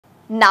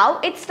Now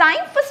it's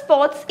time for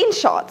sports in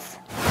shorts.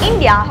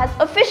 India has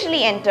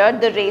officially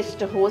entered the race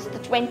to host the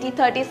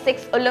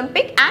 2036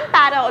 Olympic and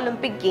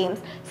Paralympic Games,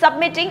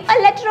 submitting a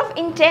letter of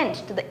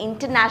intent to the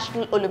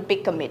International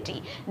Olympic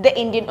Committee. The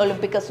Indian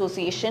Olympic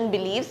Association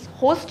believes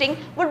hosting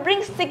would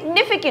bring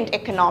significant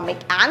economic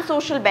and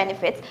social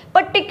benefits,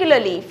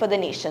 particularly for the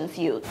nation's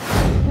youth.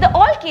 The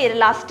All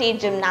Kerala State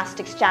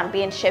Gymnastics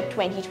Championship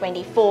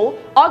 2024,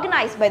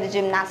 organized by the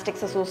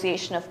Gymnastics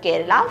Association of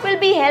Kerala, will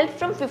be held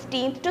from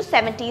 15th to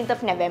 17th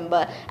of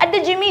November at the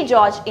Jimmy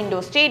George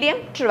Indoor Stadium,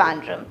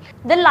 Trivandrum.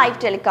 The live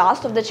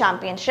telecast of the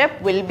championship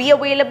will be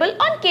available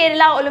on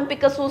Kerala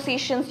Olympic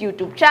Association's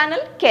YouTube channel,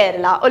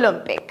 Kerala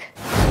Olympic.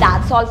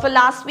 That's all for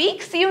last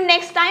week. See you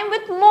next time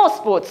with more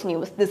sports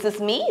news. This is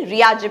me,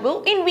 Riya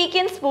Jibu, in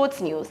Weekend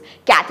Sports News.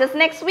 Catch us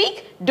next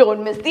week.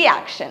 Don't miss the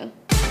action.